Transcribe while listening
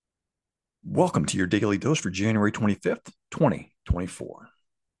Welcome to your daily dose for January 25th, 2024.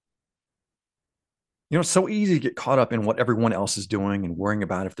 It's so easy to get caught up in what everyone else is doing and worrying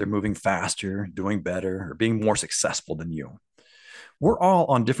about if they're moving faster, doing better, or being more successful than you. We're all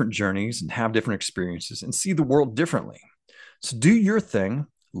on different journeys and have different experiences and see the world differently. So do your thing,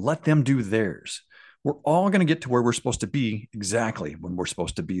 let them do theirs. We're all going to get to where we're supposed to be exactly when we're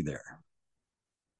supposed to be there.